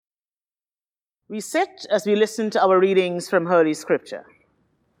We sit as we listen to our readings from Holy Scripture.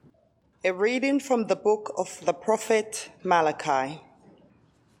 A reading from the book of the prophet Malachi.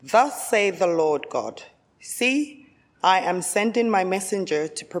 Thus saith the Lord God, see, I am sending my messenger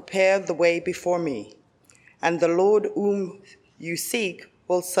to prepare the way before me, and the Lord whom you seek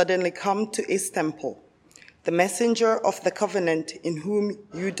will suddenly come to his temple, the messenger of the covenant in whom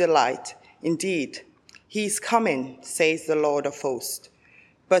you delight. Indeed, he is coming, says the Lord of hosts.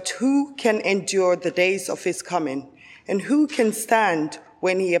 But who can endure the days of his coming, and who can stand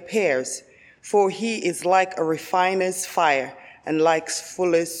when he appears? For he is like a refiner's fire and like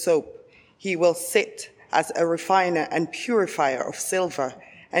fuller's soap. He will sit as a refiner and purifier of silver,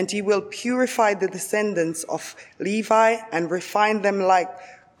 and he will purify the descendants of Levi and refine them like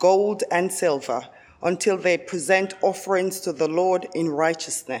gold and silver, until they present offerings to the Lord in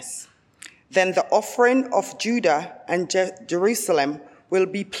righteousness. Then the offering of Judah and Jerusalem will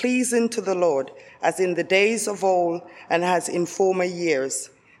be pleasing to the Lord, as in the days of old and as in former years.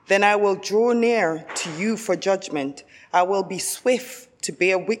 Then I will draw near to you for judgment. I will be swift to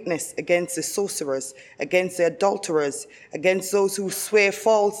bear witness against the sorcerers, against the adulterers, against those who swear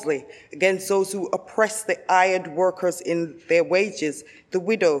falsely, against those who oppress the hired workers in their wages, the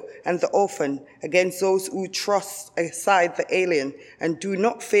widow and the orphan, against those who thrust aside the alien and do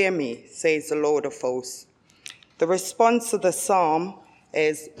not fear me, says the Lord of hosts. The response to the psalm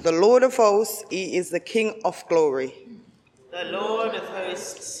is, the Lord of hosts, he is the King of glory. The Lord of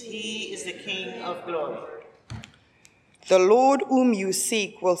hosts, he is the King of glory. The Lord whom you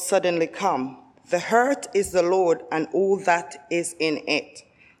seek will suddenly come. The earth is the Lord and all that is in it,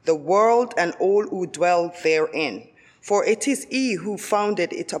 the world and all who dwell therein. For it is he who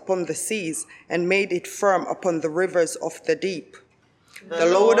founded it upon the seas and made it firm upon the rivers of the deep. The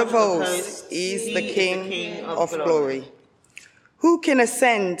Lord of hosts is the King of glory. Who can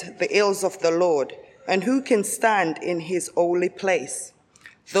ascend the hills of the Lord, and who can stand in his holy place?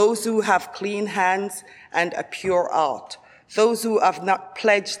 Those who have clean hands and a pure heart, those who have not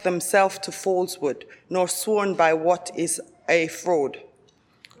pledged themselves to falsehood, nor sworn by what is a fraud.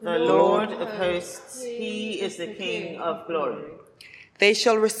 The Lord of hosts, he is the King of glory. They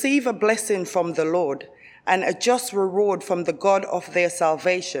shall receive a blessing from the Lord, and a just reward from the God of their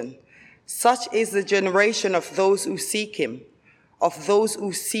salvation. Such is the generation of those who seek him, of those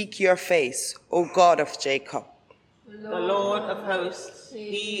who seek your face, O God of Jacob. The Lord of hosts,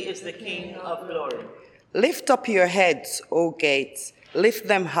 he is the King of glory. Lift up your heads, O gates, lift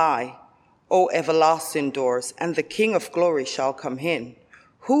them high, O everlasting doors, and the King of glory shall come in.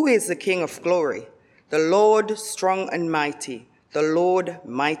 Who is the King of glory? The Lord strong and mighty, the Lord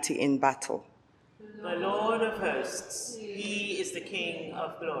mighty in battle. The Lord of hosts, he is the King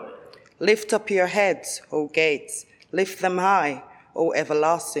of glory. Lift up your heads, O gates, lift them high, O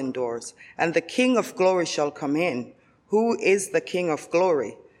everlasting doors, and the King of glory shall come in. Who is the King of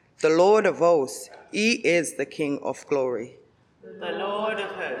glory? The Lord of hosts, he is the King of glory. The Lord of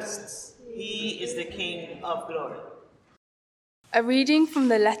hosts, he is the King of glory. A reading from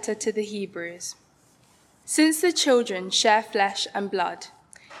the letter to the Hebrews. Since the children share flesh and blood,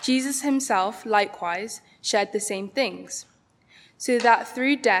 Jesus himself likewise shared the same things, so that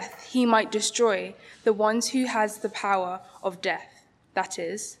through death he might destroy the ones who has the power of death, that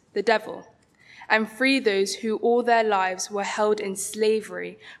is, the devil, and free those who all their lives were held in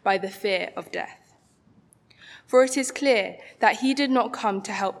slavery by the fear of death. For it is clear that he did not come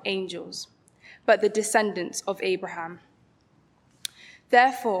to help angels, but the descendants of Abraham.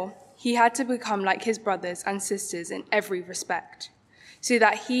 Therefore, he had to become like his brothers and sisters in every respect, so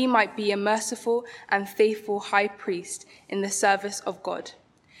that he might be a merciful and faithful high priest in the service of God,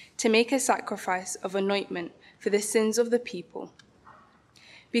 to make a sacrifice of anointment for the sins of the people.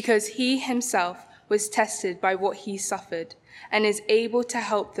 Because he himself was tested by what he suffered, and is able to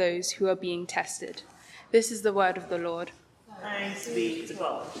help those who are being tested. This is the word of the Lord. Thanks be to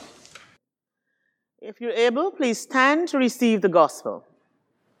God. If you're able, please stand to receive the gospel.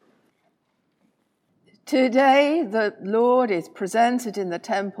 Today the Lord is presented in the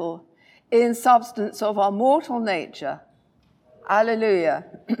temple in substance of our mortal nature. Alleluia.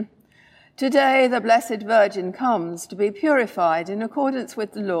 Today the Blessed Virgin comes to be purified in accordance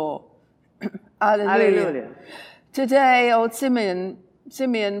with the law. Alleluia. Alleluia. Today old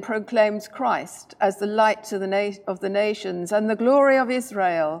Simeon proclaims Christ as the light of the nations and the glory of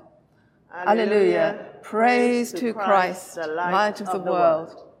Israel. Alleluia. Praise to Christ, the light of the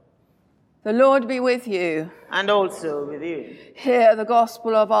world. The Lord be with you. And also with you. Hear the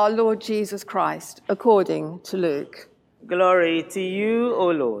gospel of our Lord Jesus Christ according to Luke. Glory to you, O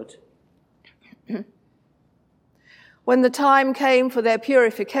Lord. When the time came for their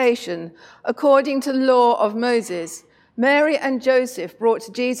purification, according to the law of Moses, Mary and Joseph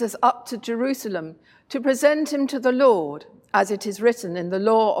brought Jesus up to Jerusalem to present him to the Lord, as it is written in the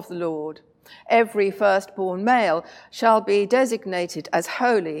law of the Lord. Every firstborn male shall be designated as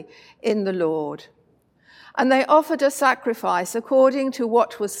holy in the Lord. And they offered a sacrifice according to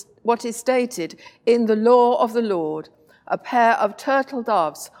what is stated in the law of the Lord, a pair of turtle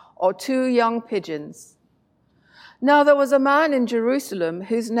doves or 2 young pigeons. Now there was a man in Jerusalem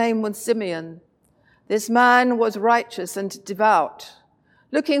whose name was Simeon. This man was righteous and devout,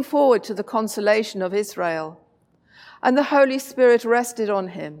 looking forward to the consolation of Israel. And the Holy Spirit rested on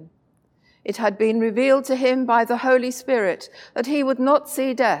him. It had been revealed to him by the Holy Spirit that he would not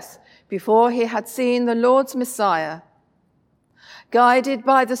see death before he had seen the Lord's Messiah. Guided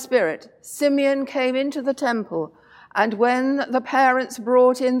by the Spirit, Simeon came into the temple, and when the parents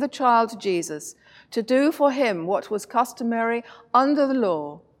brought in the child Jesus to do for him what was customary under the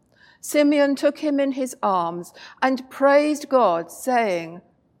law, Simeon took him in his arms and praised God, saying,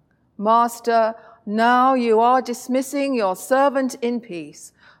 "Master, now you are dismissing your servant in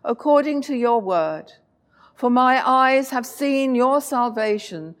peace, according to your word. For my eyes have seen your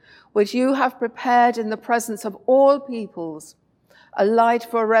salvation, which you have prepared in the presence of all peoples, a light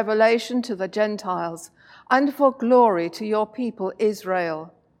for revelation to the Gentiles, and for glory to your people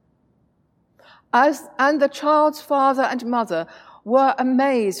Israel." And the child's father and mother were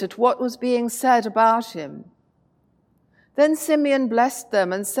amazed at what was being said about him. Then Simeon blessed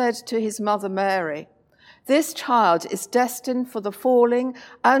them and said to his mother Mary, "This child is destined for the falling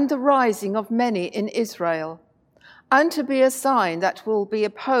and the rising of many in Israel, and to be a sign that will be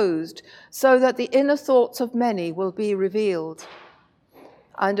opposed, so that the inner thoughts of many will be revealed.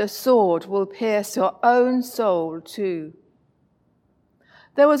 And a sword will pierce your own soul too."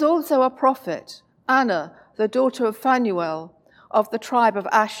 There was also a prophet, Anna, the daughter of Phanuel, of the tribe of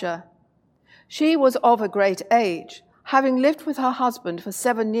Asher. She was of a great age, having lived with her husband for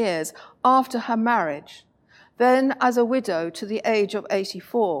 7 years after her marriage, then as a widow to the age of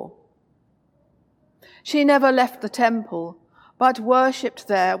 84. She never left the temple, but worshipped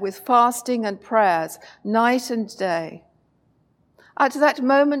there with fasting and prayers night and day. At that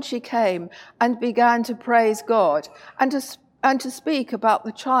moment she came and began to praise God and to speak about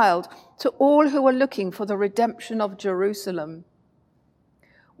the child to all who were looking for the redemption of Jerusalem.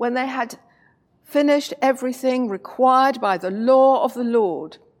 When they had finished everything required by the law of the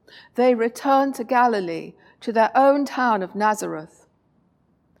Lord, they returned to Galilee, to their own town of Nazareth.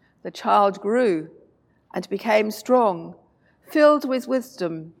 The child grew and became strong, filled with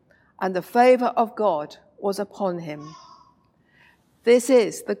wisdom, and the favor of God was upon him. This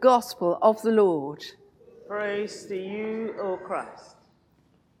is the gospel of the Lord. Praise to you, O Christ.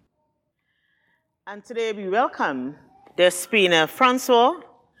 And today we welcome Despina Francois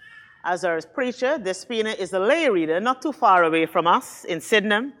as our preacher. Despina is a lay reader not too far away from us in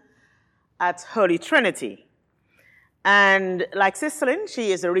Sydenham at Holy Trinity. And like Sister Lynn,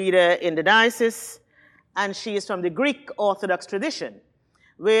 she is a reader in the diocese, and she is from the Greek Orthodox tradition,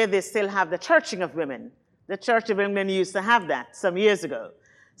 where they still have the churching of women. The Church of England used to have that some years ago.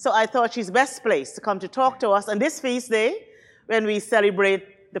 So I thought she's best placed to come to talk to us on this feast day, when we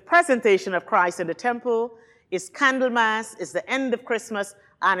celebrate the presentation of Christ in the temple. It's Candlemas, it's the end of Christmas,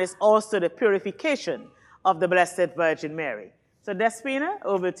 and it's also the purification of the Blessed Virgin Mary. So Despina,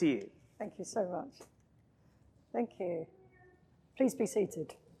 over to you. Thank you so much. Thank you. Please be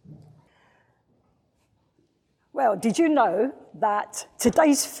seated. Well, did you know that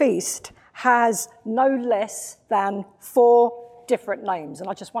today's feast has no less than 4 different names? And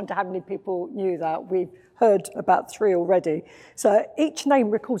I just wonder how many people knew that. We've heard about 3 already. So each name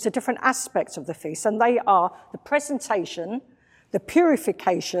records a different aspect of the feast, and they are the presentation, the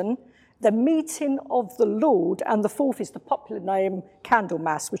purification, the meeting of the Lord, and the 4th is the popular name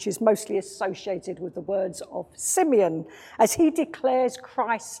Candlemas, which is mostly associated with the words of Simeon, as he declares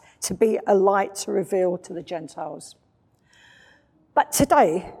Christ to be a light to reveal to the Gentiles. But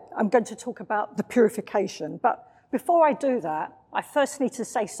today, I'm going to talk about the purification. But before I do that, I first need to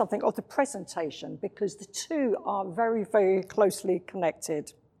say something of the presentation, because the two are very, very closely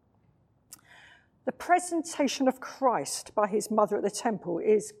connected. The presentation of Christ by his mother at the temple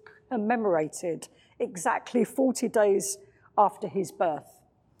is commemorated exactly 40 days after his birth.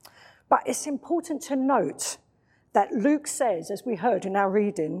 But it's important to note that Luke says, as we heard in our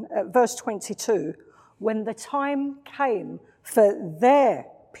reading, at verse 22, when the time came for their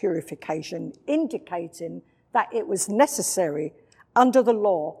purification, indicating that it was necessary under the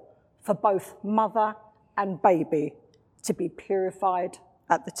law for both mother and baby to be purified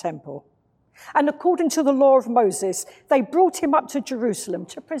at the temple. And according to the law of Moses, they brought him up to Jerusalem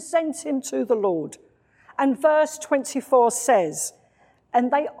to present him to the Lord. And verse 24 says,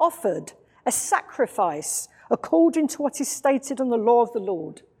 and they offered a sacrifice according to what is stated in the law of the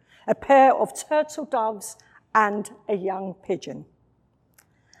Lord, a pair of turtle doves and a young pigeon.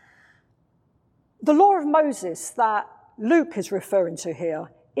 The law of Moses that Luke is referring to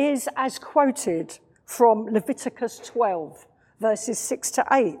here is as quoted from Leviticus 12, verses 6 to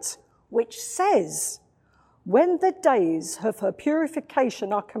 8, which says, when the days of her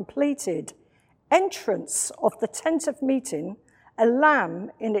purification are completed, entrance of the tent of meeting, a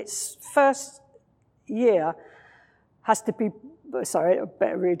lamb in its first year has to be, sorry, I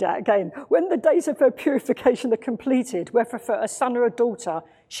better read that again. When the days of her purification are completed, whether for a son or a daughter,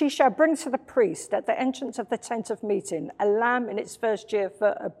 she shall bring to the priest at the entrance of the tent of meeting a lamb in its first year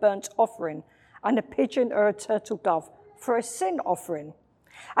for a burnt offering, and a pigeon or a turtle dove for a sin offering.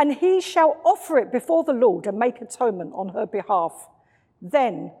 And he shall offer it before the Lord and make atonement on her behalf.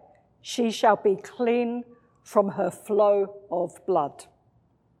 Then she shall be clean from her flow of blood.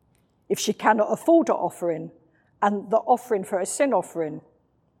 If she cannot afford an offering, and the offering for a sin offering,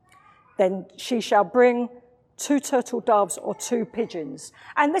 then she shall bring 2 turtle doves or 2 pigeons.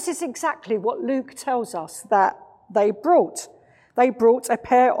 And this is exactly what Luke tells us that they brought. They brought a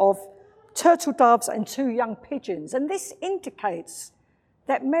pair of turtle doves and 2 young pigeons. And this indicates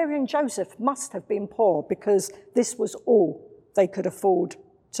that Mary and Joseph must have been poor, because this was all they could afford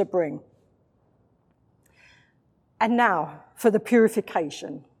to bring. And now for the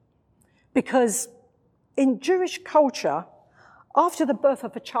purification. Because in Jewish culture, after the birth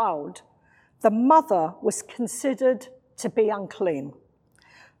of a child, the mother was considered to be unclean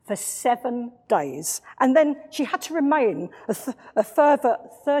for 7 days. And then she had to remain a further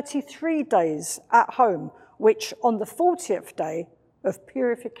 33 days at home, which on the 40th day of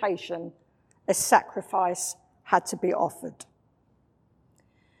purification, a sacrifice had to be offered.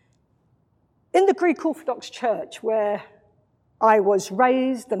 In the Greek Orthodox Church, where I was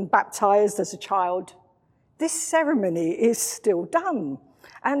raised and baptized as a child, this ceremony is still done.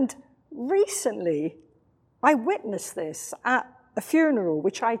 And recently, I witnessed this at a funeral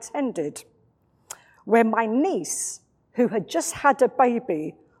which I attended, where my niece, who had just had a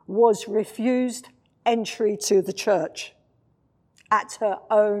baby, was refused entry to the church at her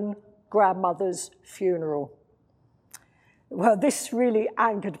own grandmother's funeral. Well, this really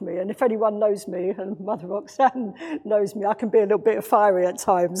angered me, and if anyone knows me, and Mother Roxanne knows me, I can be a little bit fiery at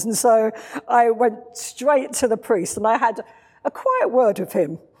times, and so I went straight to the priest, and I had a quiet word with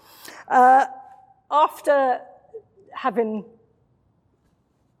him. After having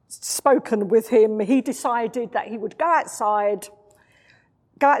spoken with him, he decided that he would go outside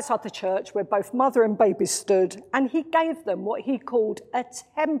the church where both mother and baby stood, and he gave them what he called a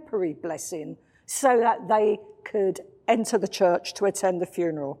temporary blessing so that they could enter the church to attend the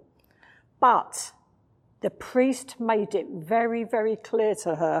funeral. But the priest made it very, very clear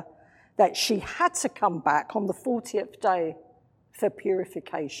to her that she had to come back on the 40th day for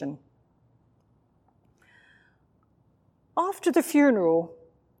purification. After the funeral,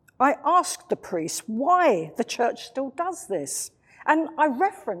 I asked the priest why the church still does this. And I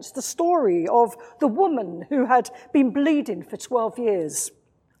referenced the story of the woman who had been bleeding for 12 years.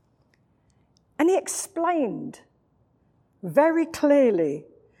 And he explained very clearly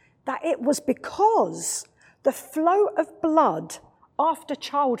that it was because the flow of blood after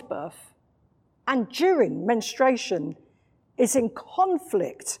childbirth and during menstruation is in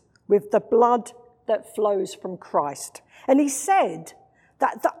conflict with the blood that flows from Christ. And he said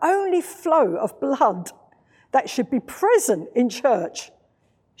that the only flow of blood that should be present in church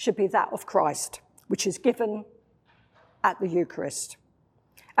should be that of Christ, which is given at the Eucharist.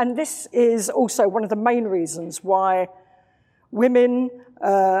 And this is also one of the main reasons why women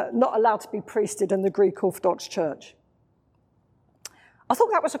are not allowed to be priested in the Greek Orthodox Church. I thought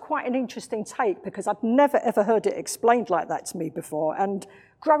that was quite an interesting take, because I'd never ever heard it explained like that to me before. And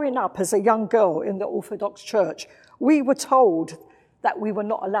growing up as a young girl in the Orthodox Church, we were told that we were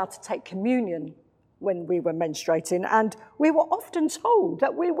not allowed to take communion when we were menstruating, and we were often told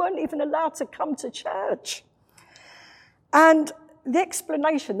that we weren't even allowed to come to church. And the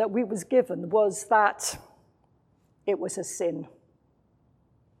explanation that we was given was that it was a sin.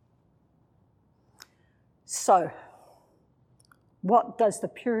 So, what does the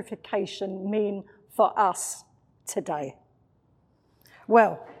purification mean for us today?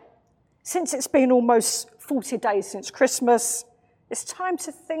 Well, since it's been almost 40 days since Christmas, it's time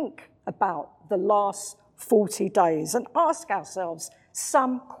to think about the last 40 days and ask ourselves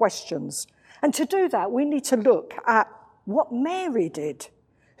some questions. And to do that, we need to look at what Mary did,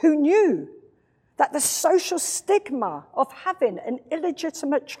 who knew that the social stigma of having an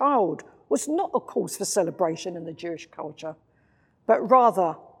illegitimate child was not a cause for celebration in the Jewish culture, but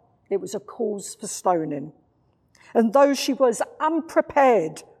rather it was a cause for stoning. And though she was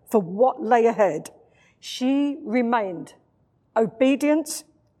unprepared for what lay ahead, she remained obedient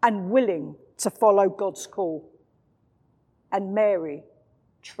and willing to follow God's call. And Mary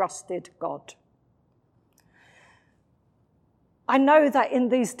trusted God. I know that in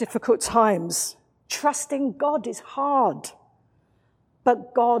these difficult times, trusting God is hard,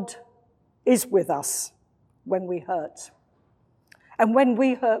 but God is with us when we hurt. And when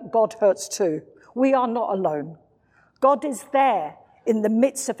we hurt, God hurts too. We are not alone. God is there in the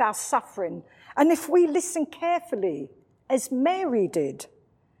midst of our suffering. And if we listen carefully, as Mary did,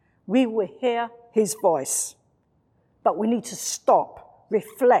 we will hear his voice. But we need to stop,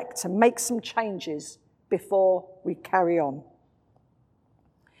 reflect, and make some changes before we carry on.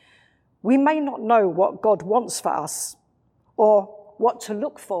 We may not know what God wants for us or what to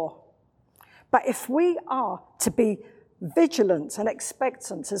look for, but if we are to be vigilant and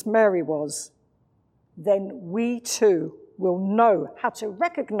expectant as Mary was, then we too will know how to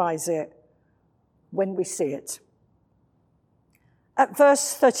recognize it when we see it. At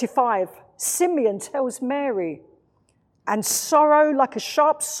verse 35, Simeon tells Mary, "And sorrow like a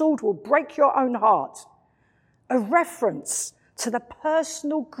sharp sword will break your own heart," a reference to the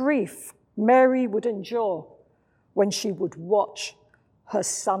personal grief Mary would endure when she would watch her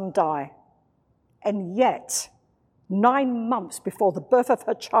son die. And yet, 9 months before the birth of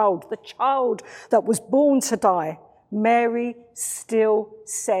her child, the child that was born to die, Mary still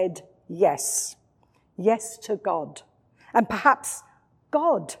said yes. Yes to God. And perhaps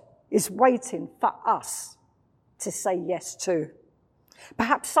God is waiting for us to say yes too.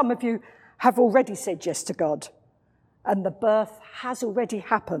 Perhaps some of you have already said yes to God, and the birth has already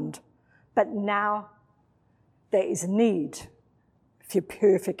happened, but now there is need for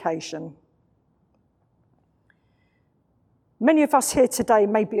purification. Many of us here today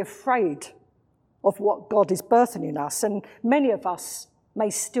may be afraid of what God is birthing in us, and many of us may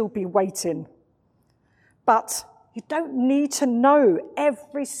still be waiting. But you don't need to know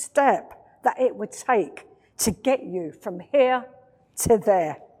every step that it would take to get you from here to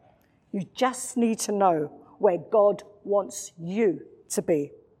there. You just need to know where God wants you to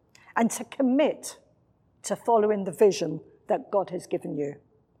be and to commit to following the vision that God has given you.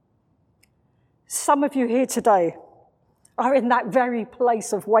 Some of you here today are in that very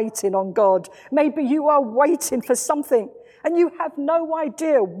place of waiting on God. Maybe you are waiting for something and you have no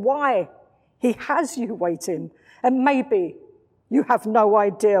idea why he has you waiting. And maybe you have no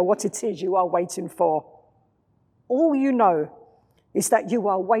idea what it is you are waiting for. All you know is that you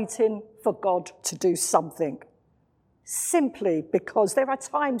are waiting for God to do something, simply because there are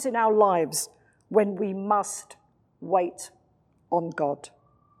times in our lives when we must wait on God.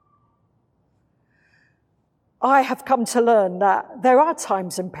 I have come to learn that there are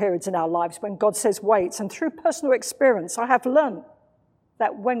times and periods in our lives when God says wait, and through personal experience, I have learned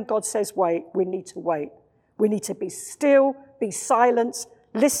that when God says wait, we need to wait. We need to be still, be silent,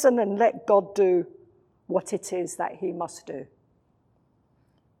 listen and let God do what it is that he must do.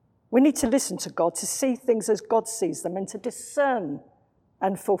 We need to listen to God, to see things as God sees them, and to discern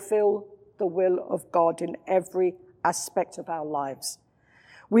and fulfill the will of God in every aspect of our lives.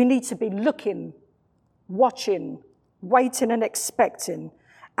 We need to be looking, watching, waiting and expecting.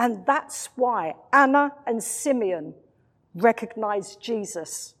 And that's why Anna and Simeon recognized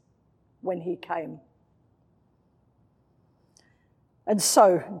Jesus when he came. And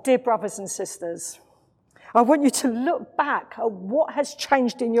so, dear brothers and sisters, I want you to look back at what has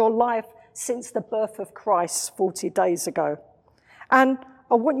changed in your life since the birth of Christ 40 days ago. And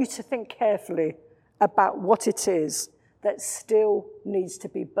I want you to think carefully about what it is that still needs to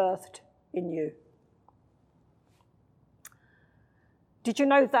be birthed in you. Did you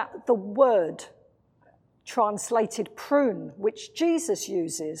know that the word translated prune, which Jesus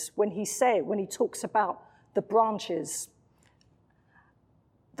uses when he talks about the branches,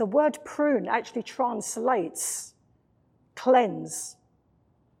 the word prune actually translates cleanse.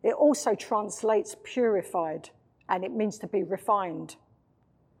 It also translates purified, and it means to be refined.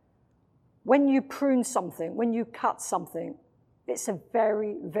 When you prune something, when you cut something, it's a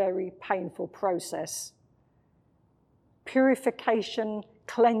very, very painful process. Purification,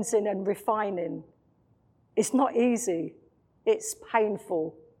 cleansing, and refining is not easy. It's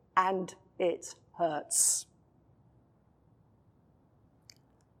painful, and it hurts.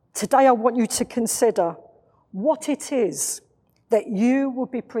 Today, I want you to consider what it is that you will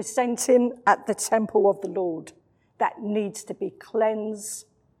be presenting at the temple of the Lord that needs to be cleansed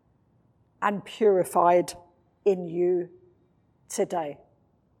and purified in you today.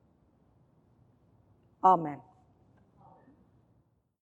 Amen.